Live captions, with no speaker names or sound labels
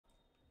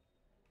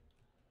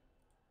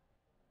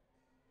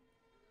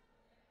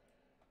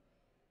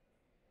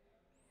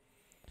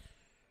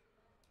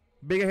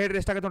ಬೇಗ ಹೇಳ್ರಿ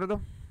ಎಷ್ಟಾಗುತ್ತೆ ನೋಡೋದು.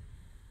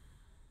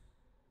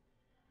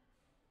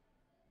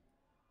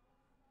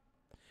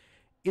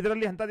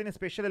 ಇದರಲ್ಲಿ ಅಂಥದ್ದೇನು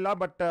ಸ್ಪೆಷಲ್ ಇಲ್ಲ,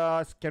 ಬಟ್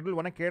ಸ್ಕೆಡ್ಯೂಲ್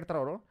 1 ಕೇಳ್ತಾರೆ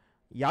ಅವರು.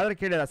 ಯಾವ್ದಾರು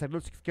ಕೇಳಿಲ್ಲ,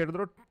 ಶೆಡ್ಯೂಲ್ 6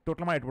 ಕೇಳಿದ್ರು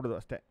ಟೋಟಲ್ ಮಾಡಿ ಇಟ್ಬಿಡೋದು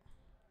ಅಷ್ಟೇ.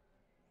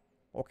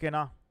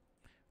 ಓಕೆನಾ?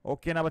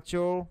 ಓಕೆನಾ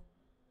ಬಚ್ಚು?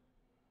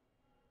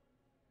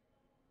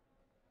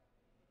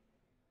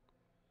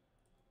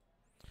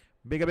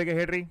 ಬೇಗ ಬೇಗ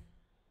ಹೇಳ್ರಿ.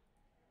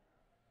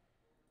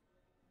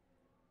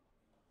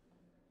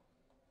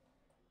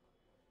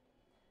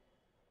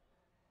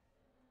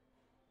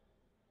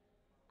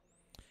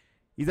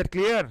 Is that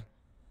clear?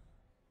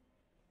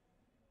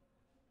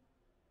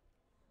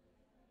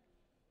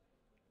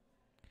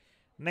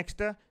 Next,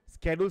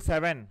 Schedule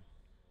 7.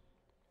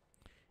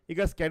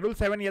 ಈಗ Schedule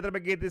 7 ಎದ್ರ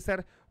ಬಗ್ಗೆ ಐತಿ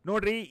ಸರ್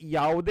ನೋಡ್ರಿ.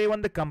 ಯಾವುದೇ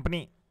ಒಂದು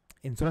company,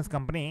 insurance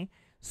company,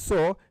 so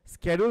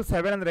Schedule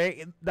 7 ಅಂದರೆ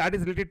that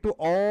is related to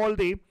all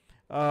the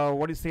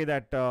what you say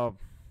that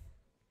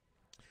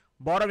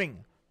borrowing,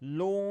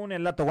 loan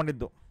ಎಲ್ಲ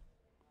ತೊಗೊಂಡಿದ್ದು,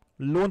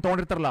 loan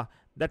ತೊಗೊಂಡಿರ್ತಾರಲ್ಲ,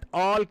 that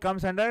all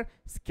comes under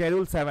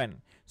Schedule 7.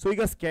 So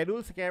ಈಗ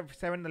Schedule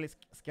 7ನಲ್ಲಿ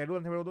ಸ್ಕೆಡ್ಯೂಲ್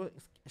ಅಂತ ಹೇಳೋದು,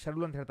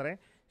 ಶೆಡ್ಯೂಲ್ ಅಂತ ಹೇಳ್ತಾರೆ,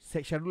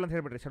 ಶೆಡ್ಯೂಲ್ ಅಂತ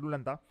ಹೇಳ್ಬಿಟ್ರಿ, ಶೆಡ್ಯೂಲ್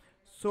ಅಂತ.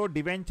 So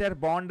debenture,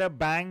 bond,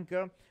 bank,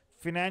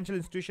 financial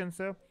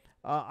institutions,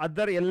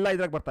 other ಎಲ್ಲ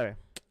ಇದ್ರಾಗ ಬರ್ತವೆ.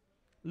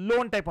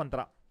 ಲೋನ್ ಟೈಪ್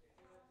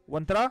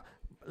ಒಂಥರ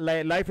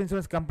life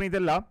insurance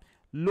ಕಂಪ್ನಿದೆಲ್ಲ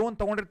loan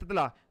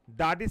ತೊಗೊಂಡಿರ್ತದಲ್ಲ,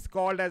 that is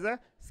called as a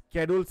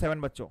Schedule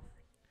 7 Bachchu.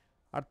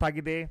 ಅರ್ಥ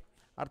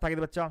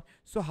ಆಗಿದೆ ಬಚ್ಚ?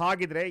 ಸೊ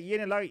ಹಾಗಿದ್ರೆ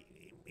ಏನೆಲ್ಲ,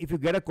 if you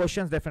get a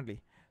questions definitely,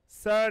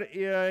 sir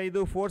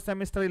ಇದು 4th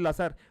ಸೆಮಿಸ್ಟರ್ ಇಲ್ಲ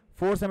ಸರ್,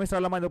 4th ಸೆಮಿಸ್ಟರ್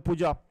ಅಲ್ಲಮ್ಮ ಇದು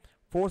ಪೂಜಾ,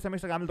 4th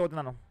ಸೆಮಿಸ್ಟರ್ಗೆ ಆಮೇಲೆ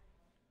ತೊಗೋತೀನಿ ನಾನು.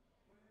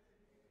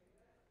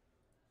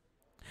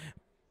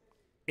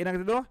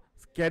 ಏನಾಗುತ್ತೆ ಇದು?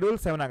 Schedule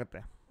 7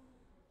 ಆಗುತ್ತೆ.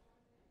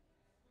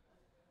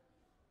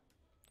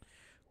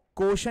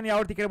 ಕ್ವಶನ್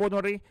ಯಾವ ರೀತಿ ಕೇಳ್ಬೋದು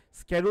ನೋಡ್ರಿ.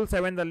 Schedule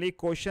 7ದಲ್ಲಿ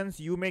questions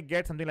you may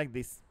get something like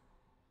this.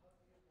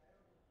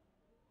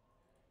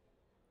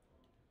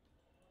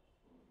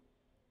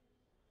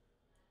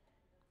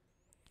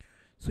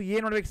 So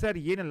ಏನು ನೋಡ್ಬೇಕು ಸರ್?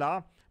 ಏನಿಲ್ಲ,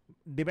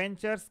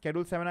 ಡಿವೆಂಚರ್ಸ್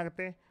Schedule 7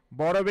 ಆಗುತ್ತೆ,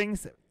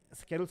 borrowings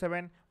Schedule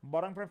 7,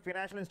 borrowing from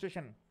financial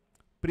institution,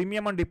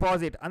 premium on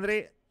deposit ಅಂದರೆ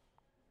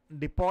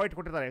ಡಿಪಾಸಿಟ್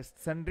ಕೊಟ್ಟಿರ್ತಾರೆ,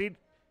 sundry.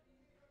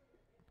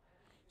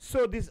 So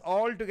this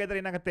all together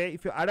ಏನಾಗುತ್ತೆ,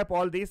 if you add of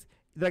all this,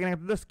 ಇದ್ರಾಗ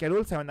ಏನಾಗುತ್ತೆ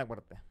Schedule 7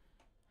 ಬರುತ್ತೆ.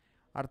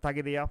 ಅರ್ಥ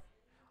ಆಗಿದೆಯಾ?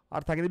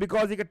 ಅರ್ಥ ಆಗಿದೆ.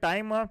 ಬಿಕಾಸ್ ಈಗ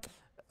ಟೈಮ್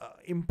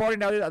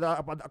ಇಂಪಾರ್ಟೆಂಟ್ ಯಾವುದು ಅದು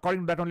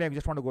according to that only I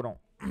just want to go now.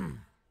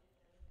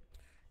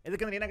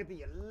 ಇದಕ್ಕಂದ್ರೆ ಏನಾಗುತ್ತೆ,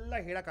 ಎಲ್ಲ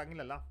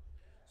ಹೇಳೋಕ್ಕಾಗಿಲ್ಲಲ್ಲ.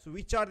 So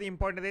which are the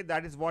important ಇದೆ,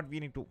 that is what we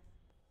need to.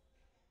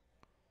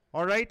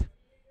 All right.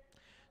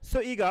 So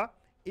ಈಗ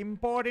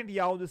ಇಂಪಾರ್ಟೆಂಟ್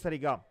ಯಾವುದು ಸರ್?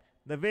 ಈಗ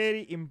ದ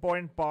ವೆರಿ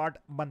ಇಂಪಾರ್ಟೆಂಟ್ ಪಾರ್ಟ್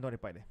ಬಂದು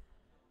ನೋಡಿಪ್ಪ ಇದೆ,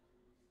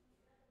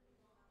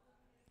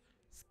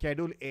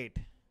 Schedule 8.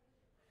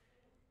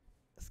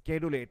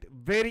 Schedule 8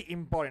 very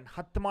important.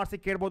 10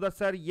 ಮಾರ್ಕ್ಸಿಗೆ ಕೇಳ್ಬೋದಾ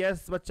sir?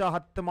 S ಬಚ್ಚ,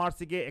 10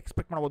 ಮಾರ್ಕ್ಸಿಗೆ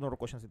expect ಮಾಡ್ಬೋದು ನೋಡ್ರಿ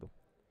ಕ್ವಶನ್ಸ್ ಇದು.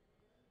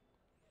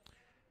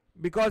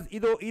 ಬಿಕಾಸ್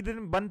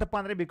ಇದನ್ನು ಬಂತಪ್ಪ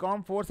ಅಂದರೆ ಬಿಕಾಮ್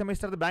 4th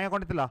ಸೆಮಿಸ್ಟರ್ದು ಬ್ಯಾಂಕ್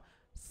ಅಕೌಂಟ್ ಇತ್ತಲ್ಲ,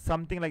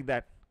 ಸಮಥಿಂಗ್ ಲೈಕ್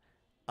ದ್ಯಾಟ್,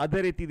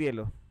 ಅದೇ ರೀತಿ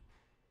ಇದೆಯಲ್ಲೋ.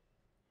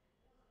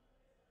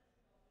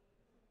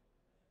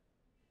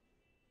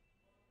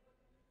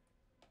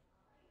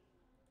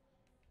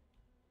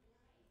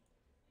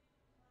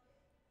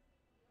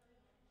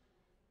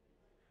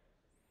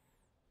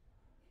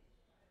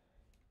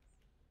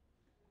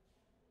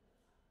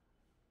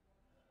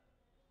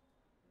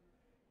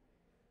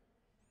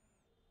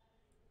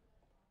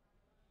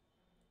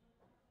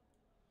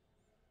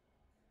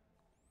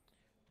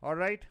 ಆಲ್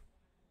ರೈಟ್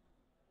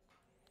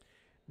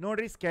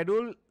ನೋಡ್ರಿ,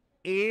 Schedule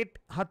 8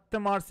 10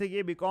 ಮಾರ್ಕ್ಸಿಗೆ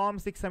ಬಿಕಾಮ್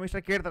 6th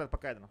ಸೆಮಿಸ್ಟರ್ ಕೇಳ್ತಾರೆ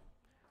ಪಕ್ಕ. ಇದನ್ನು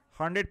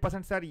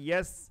 100% ಸರ್.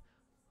 ಎಸ್,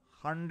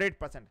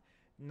 100%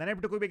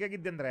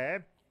 ನೆನಪಿಟ್ಕೋಬೇಕಾಗಿದ್ದೆ ಅಂದರೆ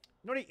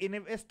ನೋಡಿ,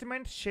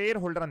 ಇನ್ವೆಸ್ಟ್ಮೆಂಟ್ ಶೇರ್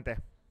ಹೋಲ್ಡರ್ ಅಂತೆ,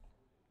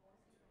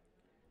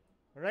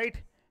 right?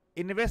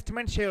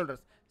 Investment share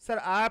holders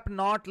sir. App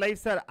not live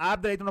sir.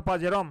 ಆ್ಯಪ್ದಾಗ ಐತೆ ನೋಡಪ್ಪ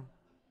ಜೆರೋಮ್,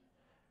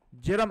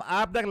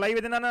 ಆ್ಯಪ್ದಾಗ ಲೈವ್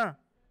ಇದೆ ನಾನು.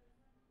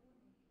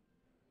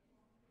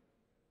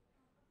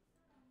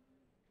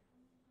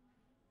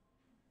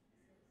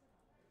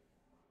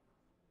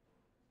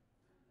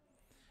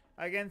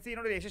 ಐ ಕ್ಯಾನ್ ಸಿ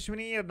ನೋಡಿ,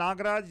 ಯಶಸ್ವಿನಿ,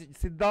 ನಾಗರಾಜ್,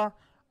 ಸಿದ್ಧ,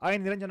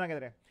 ನಿರಂಜನ್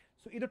ಆಗಿದ್ದಾರೆ.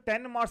 ಸೊ ಇದು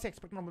 10 ಮಾರ್ಕ್ಸ್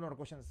ಎಕ್ಸ್ಪೆಕ್ಟ್ ಮಾಡ್ಬೋದು ನೋಡಿ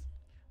questions.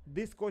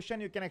 This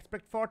question you can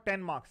expect for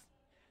 10 marks.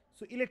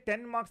 So ಇಲ್ಲಿ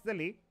 10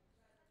 ಮಾರ್ಕ್ಸ್ದಲ್ಲಿ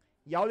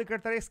ಯಾವ್ದು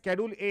ಕೇಳ್ತಾರೆ?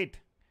 Schedule 8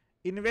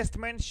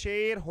 ಇನ್ವೆಸ್ಟ್ಮೆಂಟ್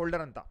ಶೇರ್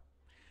ಹೋಲ್ಡರ್ ಅಂತ.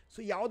 ಸೊ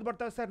ಯಾವ್ದು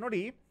ಬರ್ತವೆ ಸರ್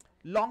ನೋಡಿ,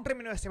 long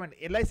term investment,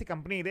 LIC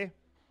company ಇದೆ,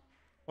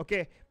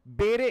 ಓಕೆ,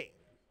 ಬೇರೆ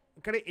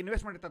ಕಡೆ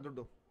ಇನ್ವೆಸ್ಟ್ ಮಾಡಿರ್ತಾರೆ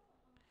ದುಡ್ಡು.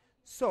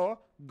 So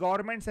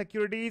government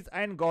securities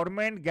and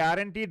government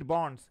guaranteed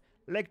bonds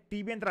like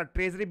TB ಅಂತಾರೆ,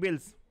 ಟ್ರೆಜರಿ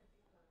ಬಿಲ್ಸ್.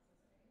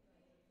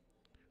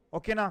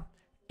 ಓಕೆನಾ?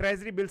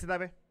 ಟ್ರೆಜರಿ ಬಿಲ್ಸ್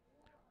ಇದ್ದಾವೆ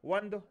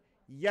ಒಂದು.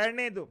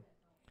 ಎರಡನೇದು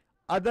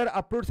ಅದರ್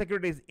ಅಪ್ರೂವ್ಡ್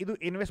ಸೆಕ್ಯೂರಿಟೀಸ್, ಇದು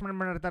ಇನ್ವೆಸ್ಟ್ಮೆಂಟ್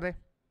ಮಾಡಿರ್ತಾರೆ.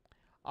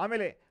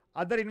 ಆಮೇಲೆ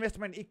ಅದರ್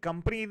ಇನ್ವೆಸ್ಟ್ಮೆಂಟ್, ಈ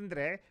ಕಂಪ್ನಿ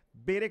ಅಂದರೆ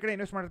ಬೇರೆ ಕಡೆ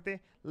ಇನ್ವೆಸ್ಟ್ ಮಾಡಿರುತ್ತೆ,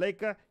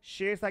 ಲೈಕ್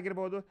ಶೇರ್ಸ್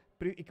ಆಗಿರ್ಬೋದು,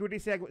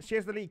 ಇಕ್ವಿಟೀಸ್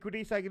ಶೇರ್ಸಲ್ಲಿ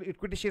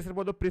ಇಕ್ವಿಟಿ ಶೇರ್ಸ್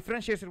ಇರ್ಬೋದು,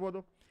 ಪ್ರಿಫರೆನ್ಸ್ ಶೇರ್ಸ್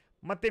ಇರ್ಬೋದು,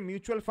 ಮತ್ತು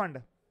mutual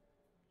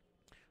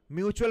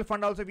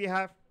fund also we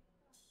have.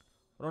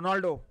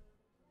 Ronaldo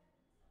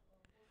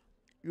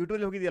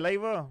ಯೂಟ್ಯೂಬಲ್ಲಿ ಹೋಗಿದೆಯಾ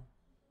ಲೈವ್?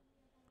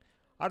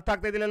 ಅರ್ಥ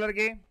ಆಗ್ತಾ ಇದೆಯಲ್ಲ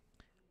ಎಲ್ಲರಿಗೆ?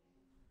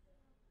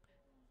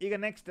 ಈಗ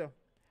ನೆಕ್ಸ್ಟ್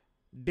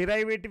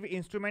ಡಿರೈವೇಟಿವ್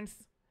ಇನ್ಸ್ಟ್ರೂಮೆಂಟ್ಸ್.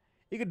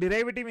 ಈಗ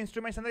ಡಿರೈವೇಟಿವ್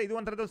ಇನ್ಸ್ಟ್ರೂಮೆಂಟ್ಸ್ ಅಂದರೆ ಇದು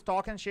ಒಂಥರದ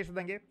ಸ್ಟಾಕ್ ಆ್ಯಂಡ್ ಶೇರ್ಸ್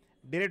ಇದ್ದಂಗೆ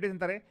ಡಿರೈವೇಟಿವ್ಸ್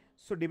ಅಂತಾರೆ.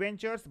 ಸೊ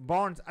ಡಿಬೆಂಚರ್ಸ್,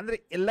 ಬಾಂಡ್ಸ್ ಅಂದರೆ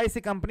LIC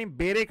ಕಂಪ್ನಿ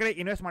ಬೇರೆ ಕಡೆ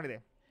ಇನ್ವೆಸ್ಟ್ ಮಾಡಿದೆ.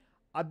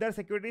 Other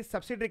securities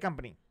subsidiary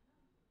company.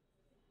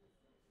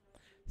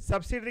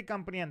 Subsidiary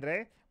company ಅಂದರೆ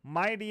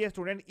ಮೈ ಡಿಯರ್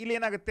ಸ್ಟೂಡೆಂಟ್ ಇಲ್ಲಿ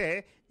ಏನಾಗುತ್ತೆ,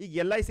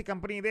 ಈಗ LIC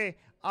ಕಂಪ್ನಿ ಇದೆ,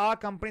 ಆ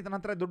ಕಂಪ್ನಿ ತನ್ನ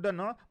ಹತ್ರ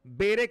ದುಡ್ಡನ್ನು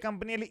ಬೇರೆ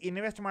ಕಂಪ್ನಿಯಲ್ಲಿ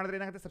ಇನ್ವೆಸ್ಟ್ ಮಾಡಿದ್ರೆ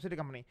ಏನಾಗುತ್ತೆ, ಸಬ್ಸಿಡರಿ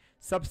ಕಂಪ್ನಿ.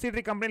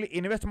 ಸಬ್ಸಿಡರಿ ಕಂಪ್ನಿಯಲ್ಲಿ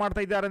ಇನ್ವೆಸ್ಟ್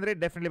ಮಾಡ್ತಾ ಇದ್ದಾರೆ ಅಂದರೆ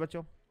definitely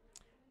Bachchu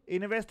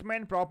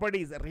investment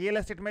properties, real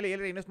estate ಮೇಲೆ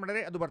ಎಲ್ಲರೂ ಇನ್ವೆಸ್ಟ್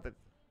ಮಾಡಿದ್ರೆ ಅದು ಬರ್ತದೆ.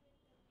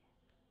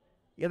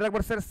 ಎದ್ರಾಗ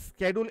ಬರ್ತಾರೆ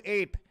schedule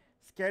 8.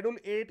 Schedule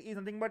 8 is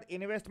nothing but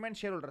investment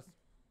share holders.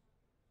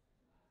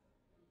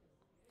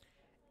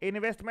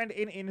 Investment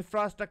in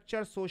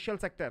infrastructure social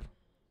sector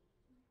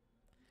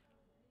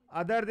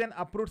other then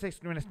approved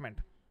investment.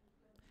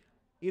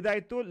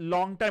 ಇದಾಯಿತು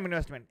long term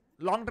investment.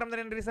 Long term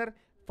ಅಂದ್ರೆ ಏನ್ರಿ sir,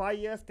 5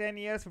 years 10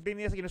 years 15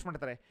 years invest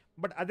ಮಾಡ್ತಾರೆ.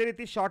 ಬಟ್ ಅದೇ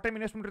ರೀತಿ ಶಾರ್ಟ್ ಟರ್ಮ್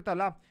ಇನ್ವೆಸ್ಟ್ಮೆಂಟ್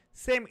ಇರುತ್ತಲ್ಲ,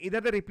 same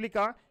ಇದರದ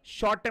replica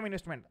short term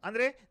investment.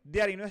 ಅಂದರೆ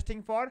they are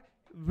investing for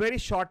very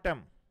short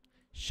term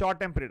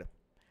period.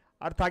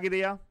 ಅರ್ಥ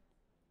ಆಗಿದೆಯಾ?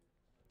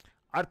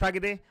 ಅರ್ಥ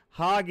ಆಗಿದೆ?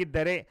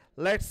 ಹಾಗಿದ್ದರೆ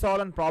ಲೆಟ್ಸ್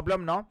ಸಾಲ್ವ್ ಒನ್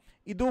ಪ್ರಾಬ್ಲಮ್ ನಾವು.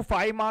 ಇದು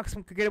 5 marks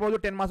ಕೇಳ್ಬೋದು,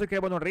 10 marks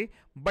ಕೇಳ್ಬೋದು ನೋಡ್ರಿ.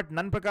 ಬಟ್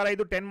ನನ್ನ ಪ್ರಕಾರ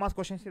ಇದು 10 marks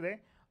ಕ್ವಶನ್ಸ್ ಇದೆ.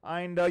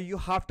 And you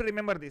have to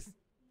remember this.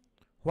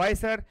 Y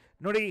sir?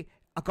 ನೋಡಿ,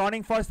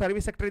 ಅಕೌಂಟಿಂಗ್ ಫಾರ್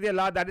ಸರ್ವಿಸ್ ಸೆಕ್ಟರ್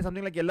ಇದೆಯಲ್ಲ, ದ್ಯಾಟ್ ಇಸ್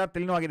ಸಮಥಿಂಗ್ ಲೈಕ್ ಎಲ್ಲರ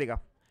ತಿಳಿನೂ ಆಗಿದೆ. ಈಗ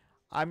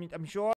ಐ ಆಮ್ ಶೋರ್